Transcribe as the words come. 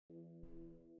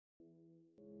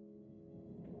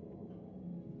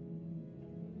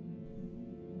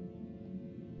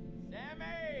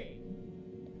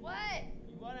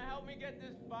get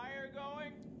this fire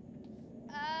going?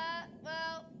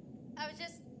 Well, I was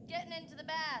just getting into the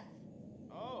bath.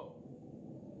 Oh.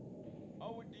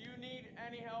 Oh, do you need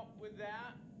any help with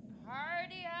that?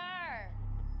 Hardy har.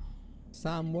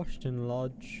 Sam Washington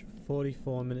Lodge,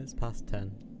 44 minutes past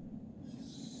 10.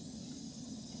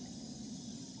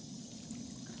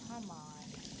 Come on.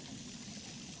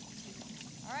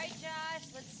 Alright, Josh,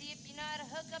 let's see if you know how to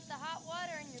hook up the hot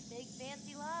water in your big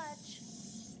fancy lodge.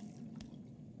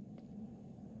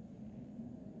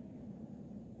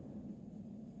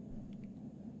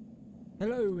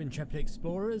 Hello intrepid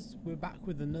explorers, we're back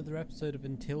with another episode of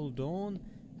Until Dawn,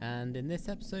 and in this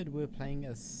episode we're playing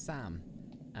as Sam,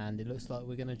 and it looks like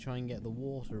we're going to try and get the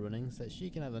water running so that she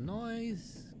can have a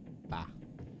nice bath.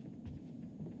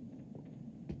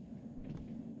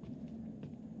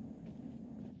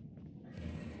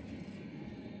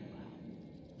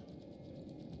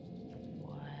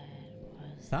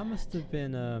 That must have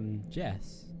been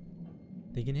Jess.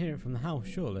 They can hear it from the house,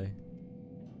 surely.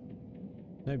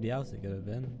 Nobody else it could have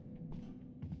been.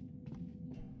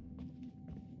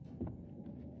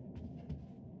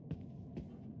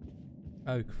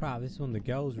 Oh crap, this is one of the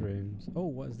girls' rooms. Oh,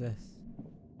 what is this?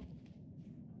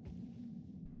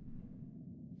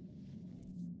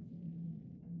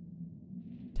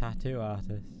 Tattoo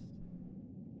artist.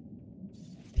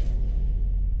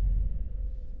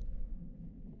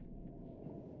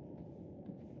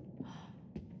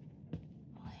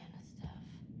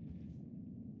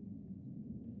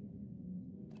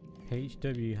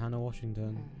 HW Hannah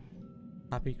Washington.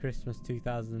 Happy Christmas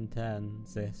 2010,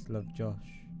 sis. Love, Josh.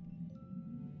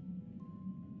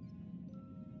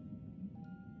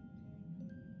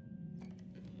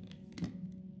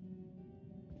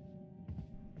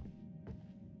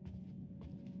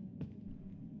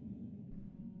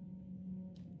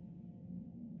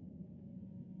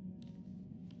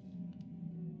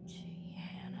 Gee,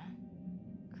 Hannah.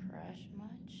 Crush much?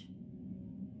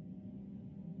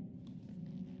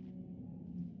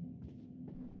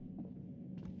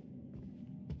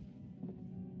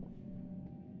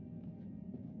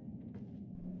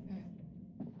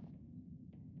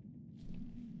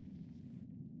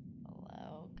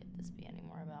 Hello, could this be any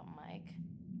more about Mike?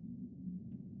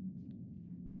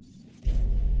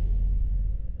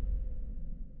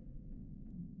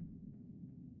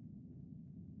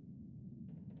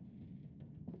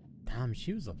 Damn,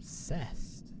 she was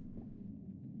obsessed.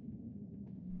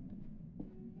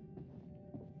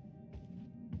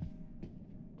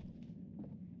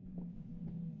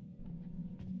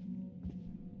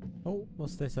 Oh,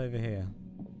 what's this over here?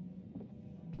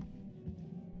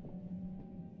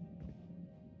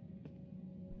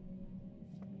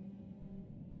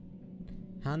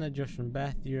 Hannah, Josh and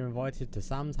Beth, you're invited to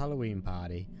Sam's Halloween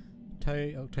party.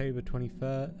 October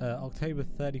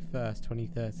 31st,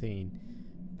 2013.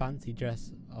 Fancy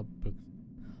dress.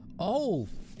 Oh,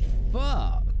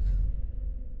 fuck!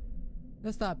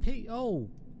 That's that pic. Oh,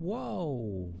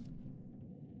 whoa.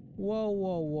 Whoa,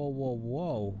 whoa, whoa, whoa,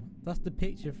 whoa. That's the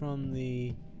picture from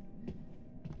the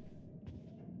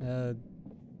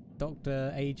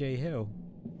Dr. AJ Hill.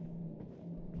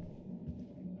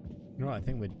 Right, I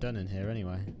think we're done in here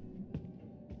anyway.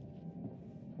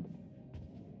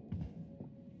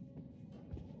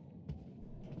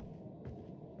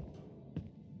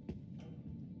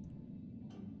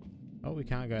 Oh, we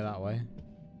can't go that way.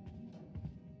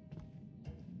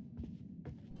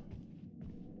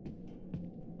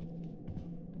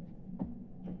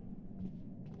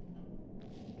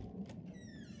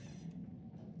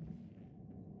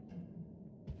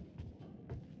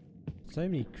 So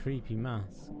many creepy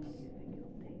masks. My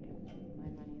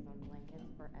money's on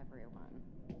blankets for everyone.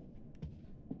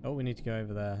 Oh, we need to go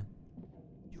over there.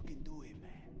 You can do it,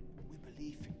 man. We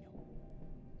believe in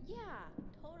you. Yeah,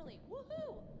 totally.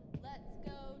 Woohoo! Let's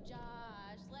go,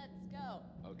 Josh. Let's go.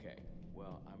 Okay,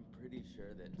 well, I'm pretty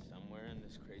sure that somewhere in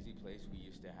this crazy place we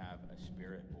used to have a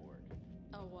spirit board.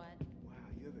 A what? Wow,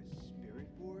 you have a spirit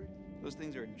board? Those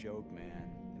things are a joke, man.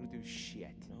 They don't do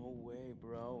shit. No way,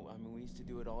 bro. I mean, we used to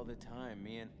do it all the time.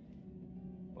 Me and...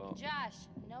 Well... Josh,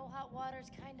 no hot water's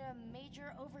kinda a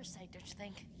major oversight, don't you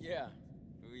think? Yeah.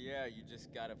 Yeah, you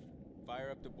just gotta fire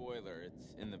up the boiler.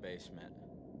 It's in the basement.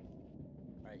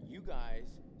 Alright, you guys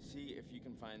see if you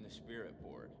can find the spirit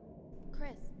board.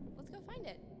 Chris, let's go find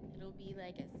it. It'll be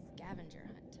like a scavenger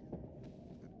hunt.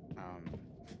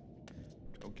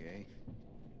 Okay.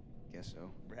 Guess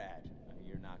so. Brad,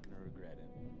 you're not gonna regret it.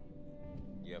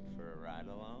 You up for a ride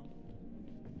along?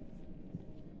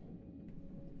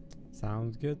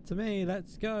 Sounds good to me.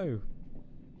 Let's go.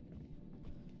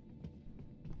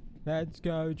 Let's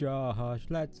go, Josh.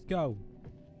 Let's go.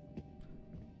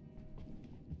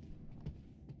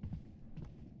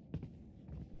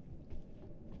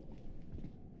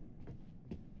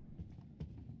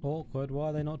 Awkward. Why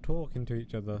are they not talking to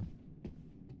each other?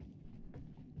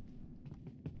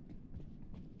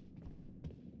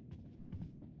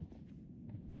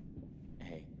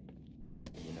 Hey,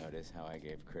 you notice how I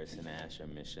gave Chris and Ash a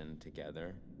mission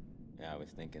together? Yeah, I was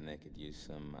thinking they could use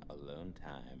some alone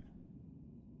time.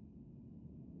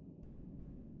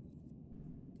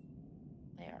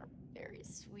 They are very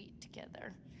sweet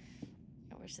together.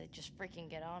 I wish they'd just freaking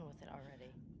get on with it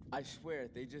already. I swear,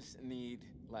 they just need,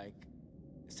 like,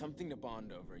 something to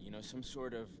bond over, you know, some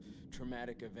sort of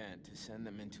traumatic event to send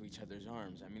them into each other's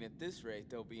arms. I mean, at this rate,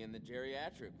 they'll be in the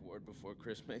geriatric ward before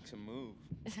Chris makes a move.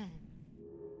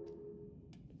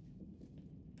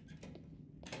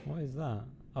 What is that?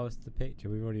 Oh, it's the picture.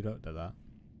 We've already looked at that.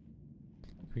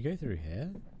 Can we go through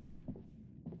here?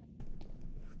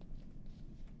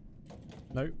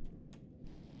 Nope.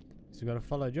 So we gotta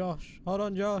follow Josh. Hold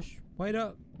on, Josh. Wait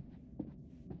up.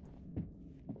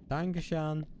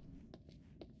 Dankeschön.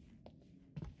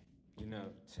 You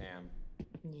know, Sam,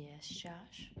 Yes,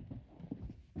 Josh.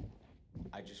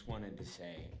 I just wanted to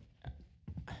say,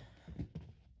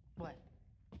 What?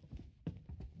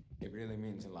 it really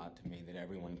means a lot to me that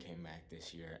everyone came back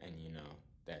this year, and you know,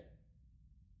 that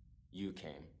you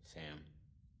came, Sam.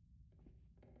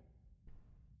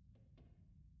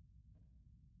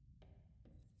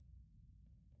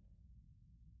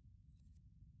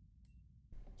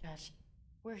 Josh,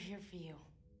 we're here for you.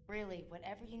 Really,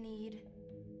 whatever you need,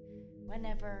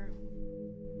 whenever,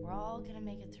 we're all gonna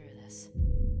make it through this.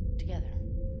 Together.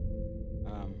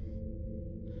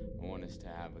 I want us to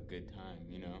have a good time,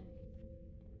 you know?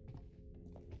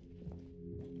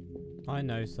 I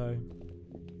know so.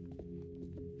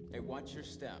 Hey, watch your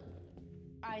step.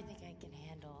 I think I can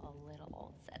handle a little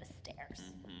old set of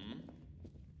stairs. Mm-hmm.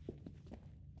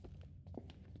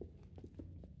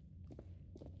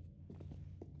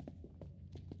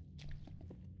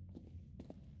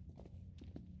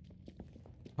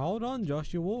 Hold on,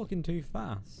 Josh. You're walking too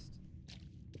fast.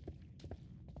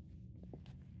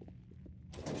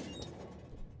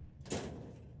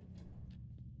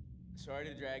 Sorry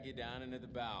to drag you down into the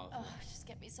bowels. Oh, just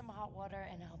get me some hot water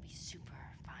and I'll be super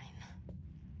fine.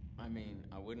 I mean,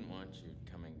 I wouldn't want you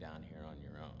coming down here on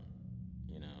your own,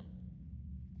 you know?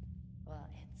 Well,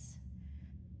 it's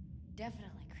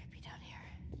definitely creepy down here.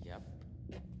 Yep.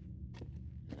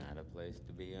 Not a place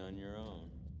to be on your own.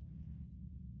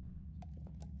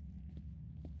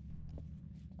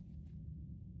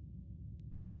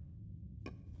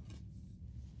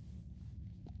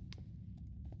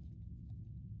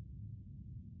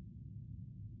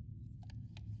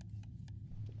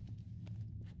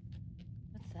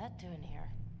 What's that doing here?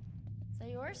 Is that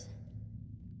yours?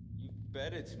 You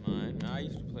bet it's mine. I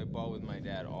used to play ball with my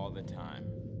dad all the time.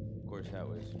 Of course, that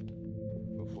was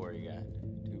before he got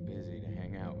too busy to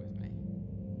hang out with me.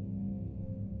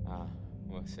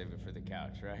 We'll save it for the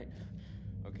couch, right?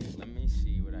 Okay, let me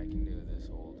see what I can do with this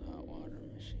old hot water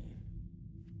machine.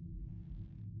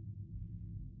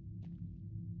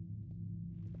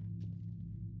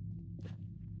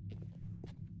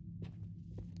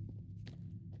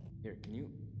 Here, can you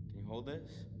hold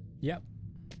this? Yep.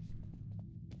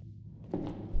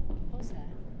 What was that?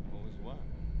 What was what?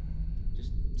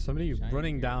 Just Somebody shining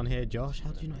running here. down here, Josh.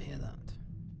 How did you not hear that?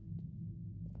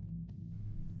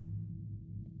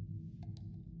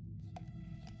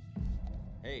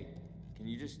 Hey, can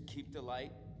you just keep the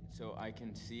light so I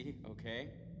can see, okay?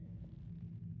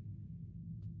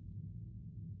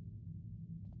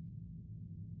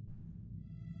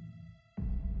 Don't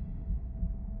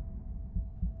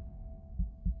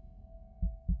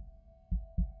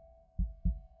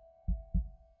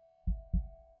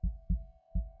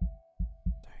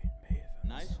move.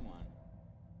 Nice one.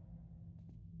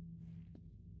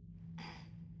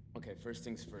 Okay, first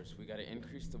things first. We gotta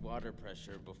increase the water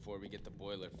pressure before we get the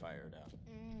boiler fired up.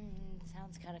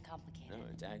 Sounds kind of complicated. No,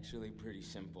 it's actually pretty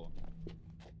simple.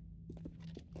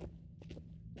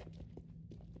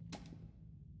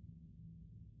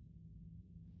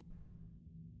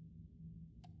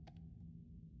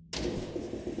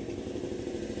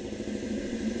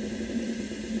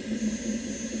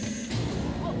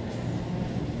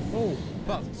 Oh,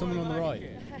 fuck. Someone on the right.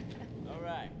 All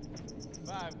right.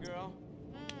 5, girl.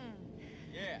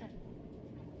 Yeah.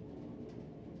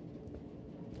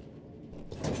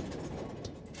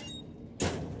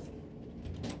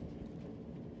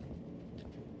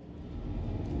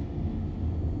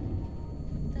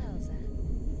 What the hell is that?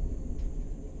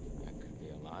 That could be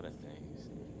a lot of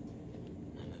things.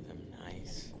 None of them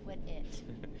nice. Quit it.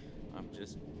 I'm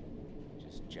just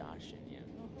joshing you.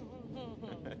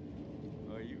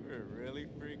 Oh, you were really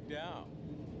freaked out.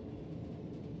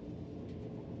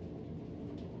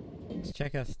 Let's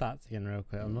check her stats again real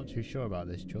quick. I'm not too sure about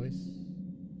this choice.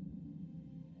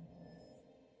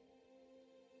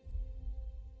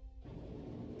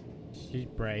 She's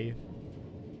brave.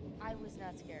 I was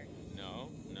not scared.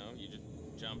 No, you just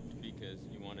jumped because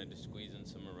you wanted to squeeze in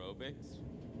some aerobics?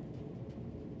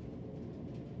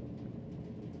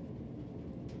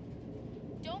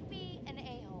 Don't be an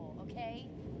a-hole, okay?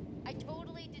 I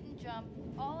totally didn't jump.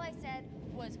 All I said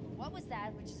was, what was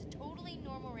that? Which is a totally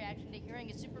normal reaction to hearing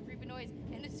a super creepy noise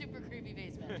in a super creepy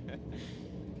basement.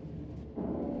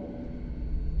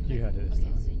 You heard it this Okay,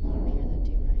 time. so you hear that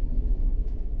too, right?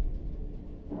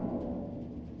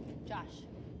 Josh,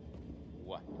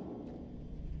 What?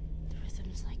 the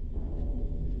rhythm's like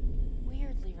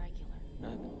weirdly regular.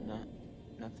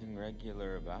 Nothing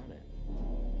regular about it.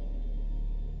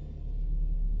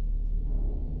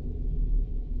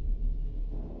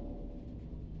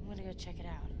 I'm gonna go check it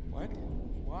out. What?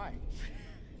 Why?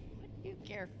 What do you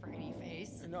care, Franny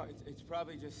face? No, it's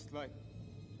probably just like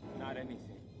not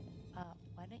anything.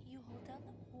 Why don't you hold down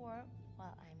the port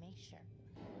while I make sure?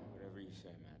 Whatever you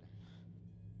say, madam.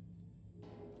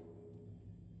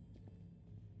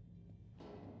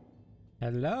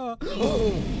 Hello?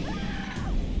 Whoa,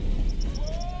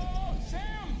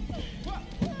 Sam! What?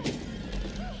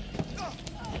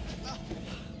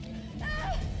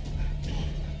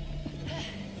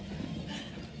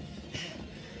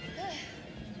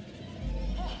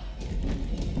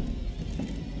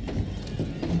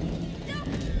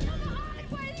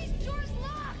 Why are these doors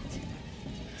locked?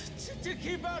 To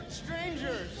keep out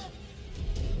strangers.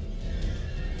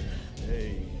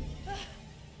 Hey.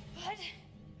 What?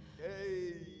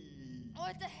 Hey.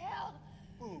 What the hell?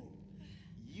 Boom.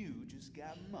 You just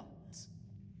got mugged.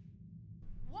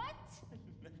 What?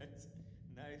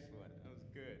 Nice one. That was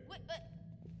good.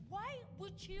 Why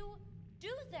would you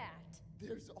do that?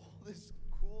 There's all this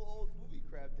cool old movie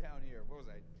crap down here. What was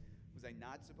I? Was I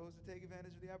not supposed to take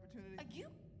advantage of the opportunity?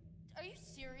 Are you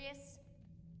serious?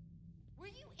 Were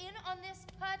you in on this,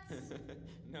 Putz?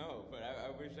 No, but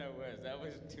I wish I was. That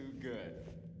was too good.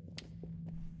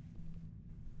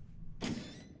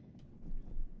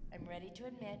 I'm ready to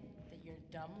admit that your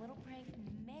dumb little prank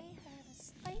may have a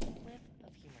slight whiff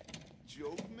of humor.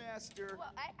 Joke master.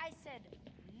 Well, I said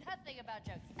nothing about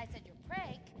jokes. I said your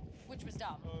prank, which was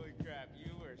dumb. Holy crap,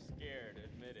 you were scared.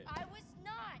 Admit it. I was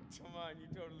not! Come on, you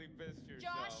totally pissed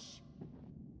yourself. Josh!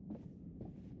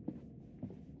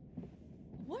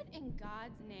 What in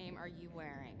God's name are you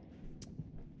wearing?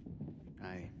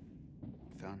 I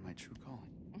found my true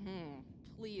calling.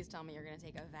 Please tell me you're gonna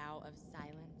take a vow of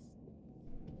silence.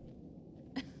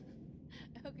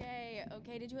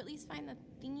 Okay, did you at least find the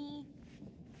thingy?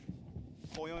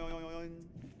 Boing.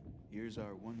 Here's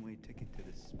our one-way ticket to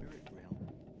the spirit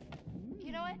realm.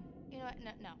 You know what?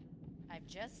 No. I've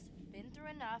just been through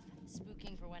enough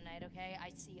spooking for one night, okay?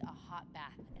 I see a hot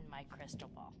bath in my crystal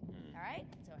ball. All right?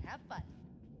 So have fun.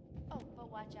 Oh,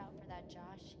 but watch out for that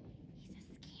Josh. He's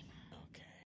a schemer.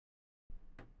 Okay.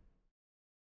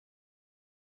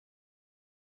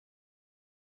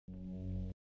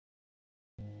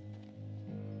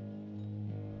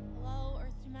 Hello,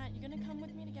 Earth to Matt. You gonna come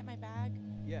with me to get my bag?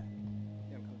 Yeah,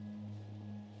 I'm coming.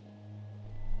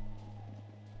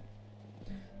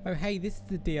 Oh hey, this is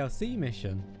the DLC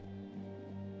mission.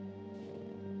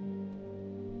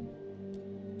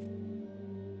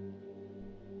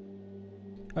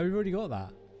 Oh, we've already got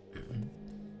that.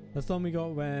 That's the one we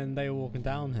got when they were walking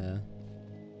down here.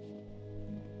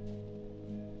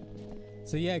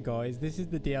 So yeah guys, this is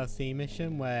the DLC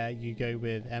mission where you go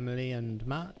with Emily and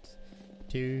Matt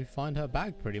to find her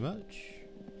bag pretty much.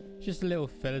 Just a little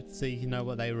filler so you know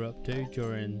what they were up to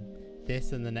during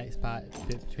this and the next part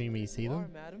bit between me see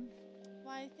them. Madam.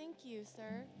 Why, thank you,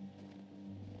 sir.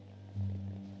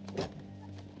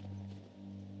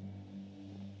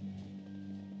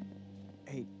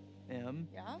 Hey, Em.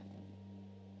 Yeah?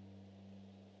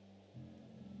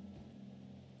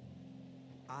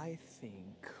 I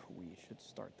think we should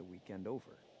start the weekend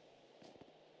over.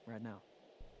 Right now.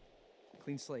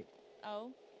 Clean slate.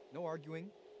 Oh? No arguing.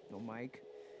 No Mike.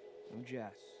 No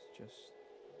Jess. Just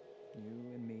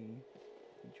you and me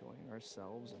enjoying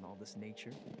ourselves and all this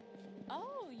nature.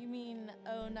 Oh, you mean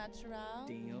au naturel?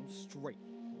 Damn straight.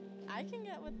 I can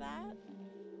get with that.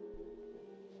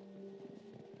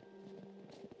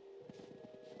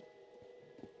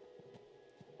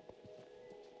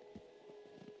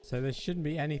 So there shouldn't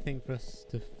be anything for us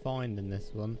to find in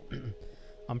this one.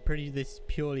 I'm pretty this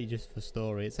purely just for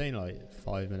story. It's only like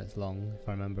 5 minutes long if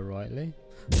I remember rightly.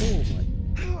 Oh my.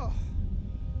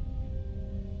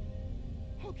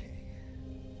 Okay.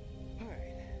 All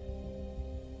right.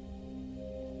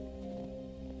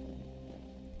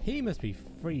 He must be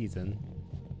freezing.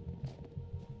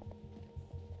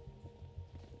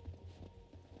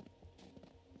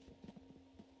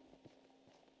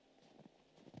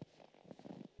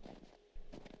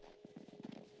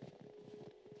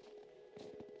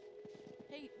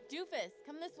 Hey, Doofus,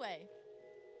 come this way.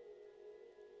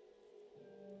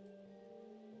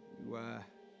 You,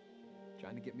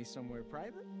 trying to get me somewhere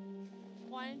private?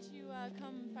 Why don't you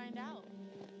come find out?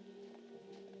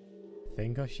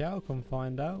 Think I shall come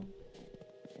find out.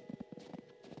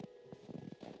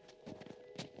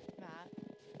 Matt.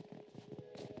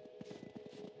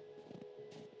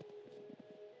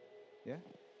 Yeah?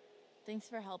 Thanks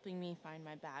for helping me find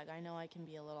my bag. I know I can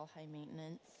be a little high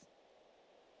maintenance.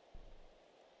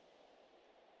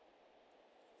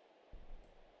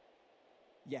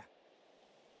 Yeah.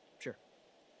 Sure.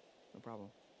 No problem.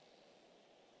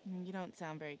 You don't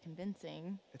sound very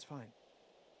convincing. It's fine.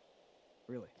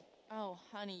 Really. Oh,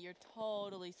 honey, you're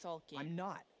totally sulking. I'm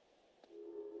not.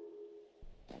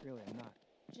 Really, I'm not.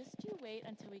 Just you wait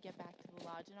until we get back to the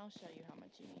lodge and I'll show you how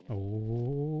much you need.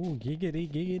 Oh, giggity,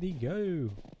 giggity, go.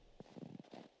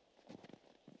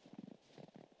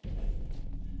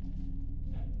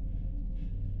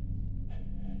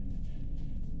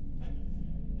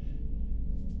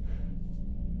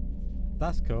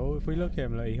 That's cool. If we look at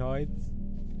him, look, he hides.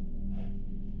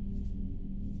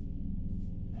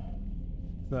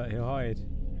 Look, he'll hide.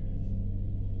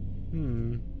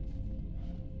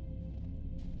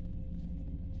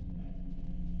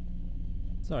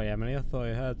 Sorry, Emily, I thought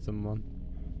I heard someone.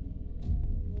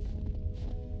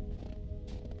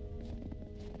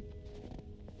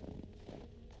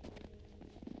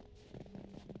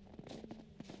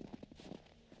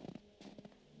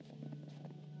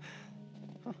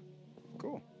 Huh.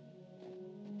 Cool.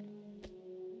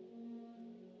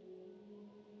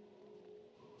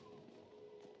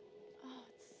 Oh,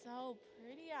 it's so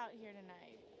pretty out here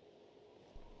tonight.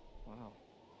 Wow.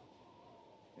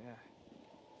 Yeah.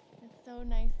 It's so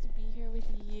nice to be here with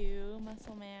you,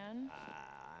 muscle man.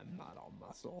 I'm not all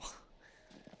muscle.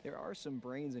 There are some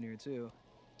brains in here, too.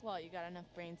 Well, you got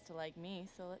enough brains to like me,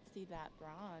 so let's see that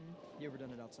brawn. You ever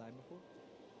done it outside before?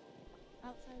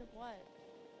 Outside of what?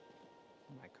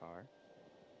 My car.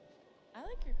 I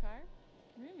like your car.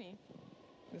 Roomy.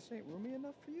 This ain't roomy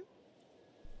enough for you?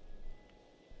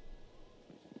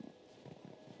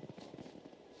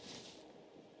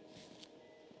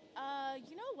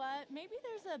 You know what? Maybe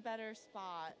there's a better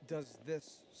spot. Does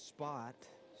this spot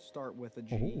start with a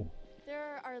G? Ooh.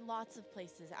 There are lots of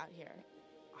places out here.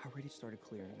 I already started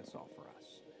clearing this off for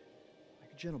us.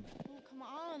 Like a gentleman. Oh, come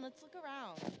on, let's look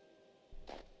around.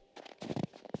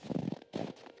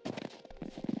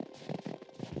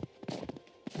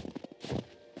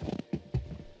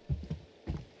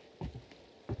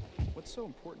 What's so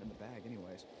important in the bag,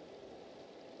 anyways?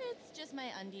 It's just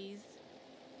my undies.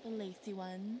 The lacy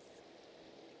ones.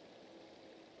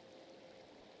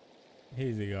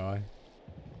 He's a guy.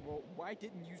 Well, why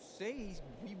didn't you say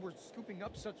we were scooping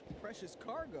up such precious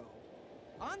cargo?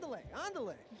 Andale,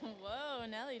 andale! Whoa,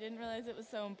 Nelly, didn't realize it was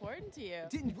so important to you.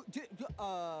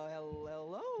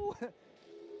 Hello?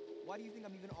 Why do you think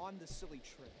I'm even on this silly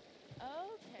trip?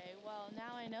 Okay, well,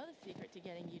 now I know the secret to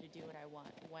getting you to do what I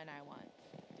want, when I want.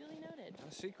 Duly noted.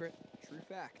 Not a secret, true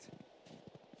fact.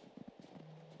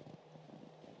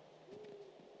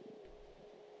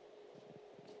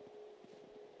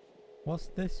 What's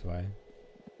this way?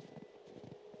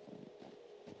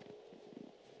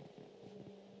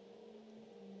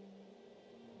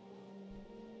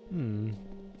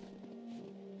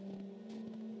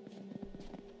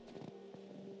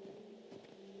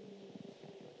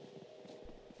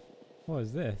 What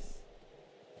is this?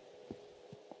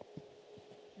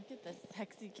 Look at the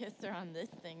sexy kisser on this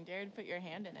thing. Dare to put your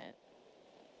hand in it.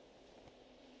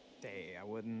 Hey, I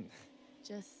wouldn't.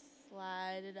 Just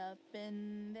slide it up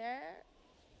in there.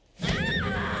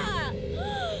 Ah!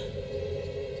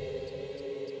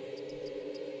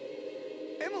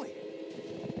 Emily!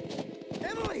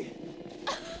 Emily!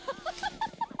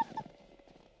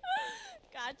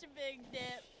 Gotcha, big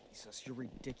dip. Jesus, you're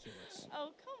ridiculous.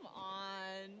 Oh, come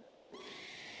on.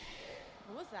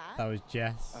 What was that? That was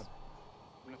Jess.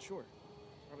 I'm not sure.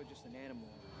 Probably just an animal.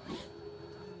 Do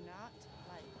not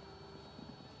like.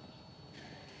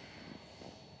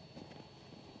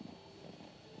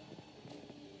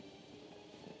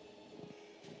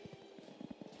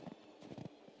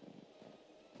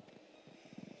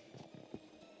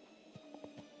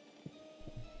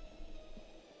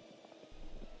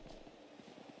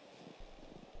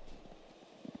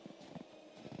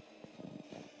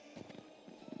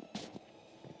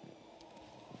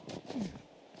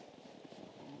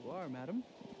 You are, madam.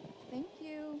 Thank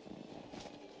you.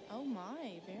 Oh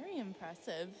my, very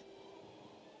impressive.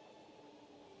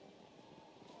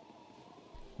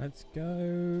 Let's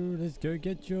go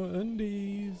get your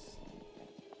undies.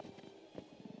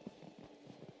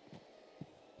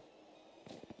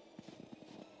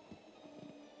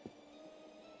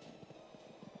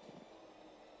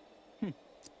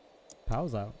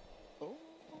 Power's out. Oh.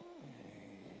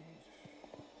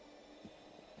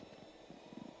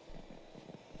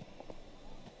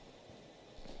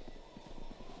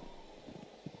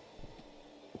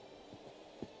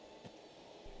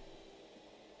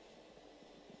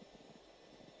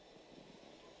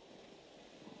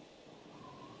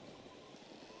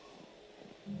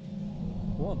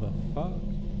 What the fuck?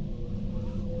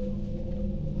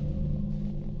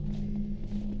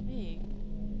 Hey,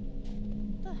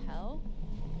 what the hell?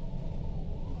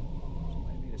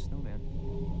 Somebody made a snowman.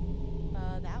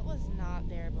 That was not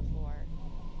there before.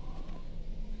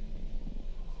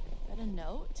 Is that a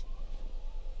note?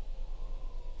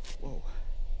 Whoa.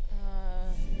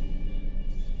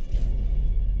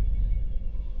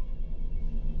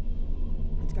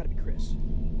 It's gotta be Chris.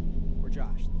 Or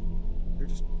Josh. They're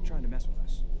just trying to mess with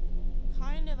us.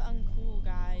 Kind of uncool,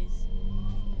 guys.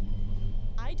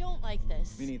 I don't like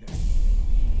this. Me neither.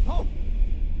 Oh!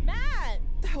 Matt!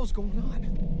 What the hell's going on?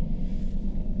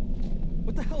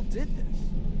 What the hell did this?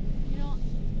 You know,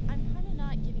 I'm kind of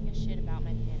not giving a shit about my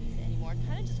panties anymore.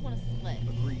 Kind of just want to split.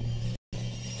 Agreed.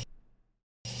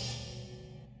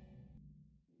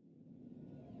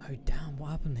 Oh damn, what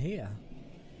happened here?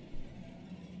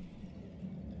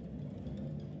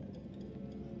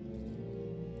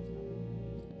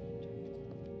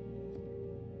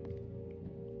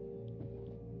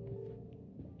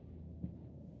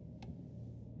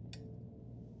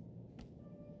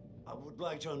 I would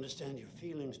like to understand your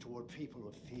feelings toward people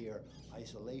of fear,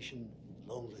 isolation,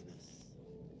 loneliness.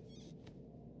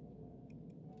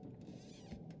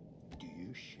 Do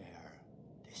you share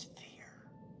this fear?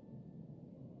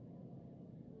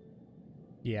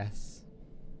 Yes.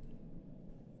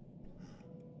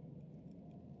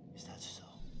 Is that so?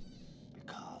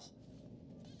 Because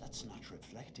that's not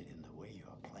reflected in the way you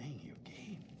are playing your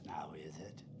game, now is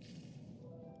it?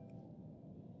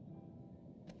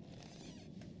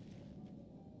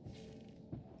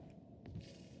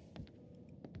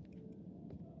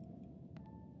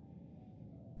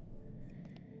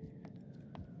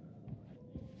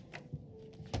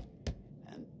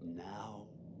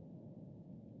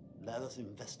 Let us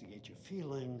investigate your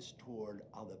feelings toward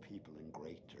other people in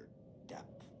greater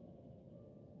depth.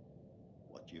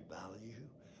 What you value,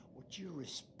 what you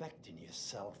respect in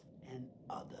yourself and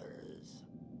others.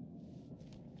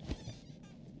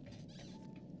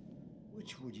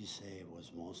 Which would you say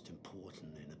was most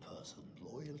important in a person,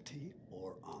 loyalty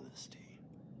or honesty?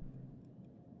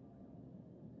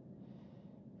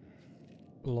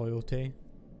 Loyalty.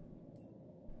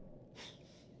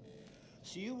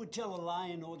 So you would tell a lie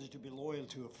in order to be loyal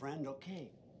to a friend, okay?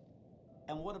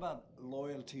 And what about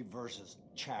loyalty versus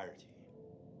charity?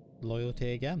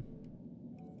 Loyalty again.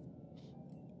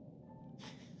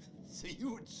 So you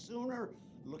would sooner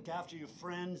look after your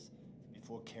friends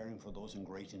before caring for those in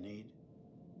greater need?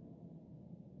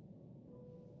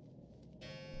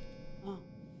 Oh,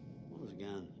 once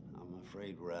again, I'm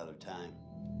afraid we're out of time.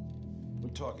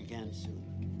 We'll talk again soon.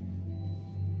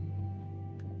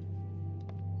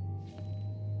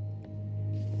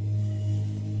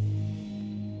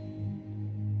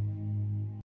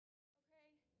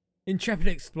 Intrepid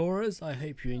Explorers, I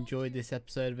hope you enjoyed this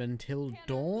episode of Until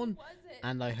Dawn,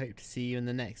 and I hope to see you in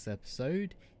the next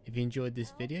episode. If you enjoyed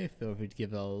this video, feel free to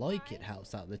give it a like, it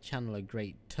helps out the channel a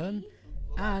great ton.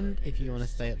 And if you want to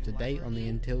stay up to date on the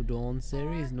Until Dawn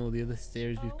series and all the other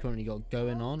series we've currently got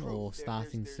going on or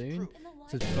starting soon,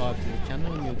 subscribe to the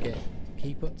channel and you'll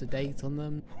keep up to date on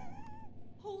them.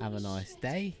 Have a nice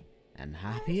day and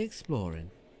happy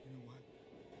exploring. You know what?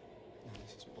 No,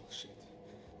 this is bullshit.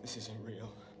 This isn't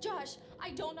real. Josh,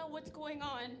 I don't know what's going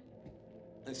on.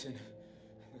 Listen,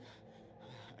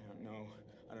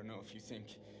 I don't know if you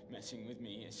think messing with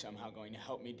me is somehow going to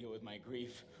help me deal with my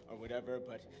grief or whatever,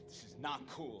 but this is not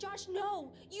cool. Josh,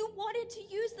 no! You wanted to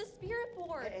use the spirit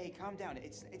board! Hey, calm down.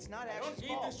 It's not I Ash's don't need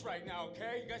fault. this right now,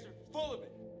 okay? You guys are full of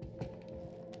it.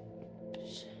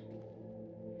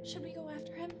 Should we go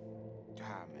after him?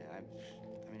 Ah, man,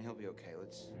 I mean, he'll be okay.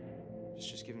 Let's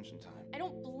just give him some time. I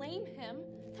don't blame him.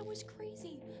 That was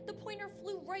crazy. The pointer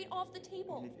flew right off the I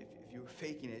table. mean, if you were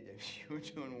faking it, you were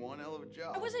doing one hell of a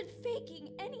job. I wasn't faking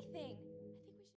anything.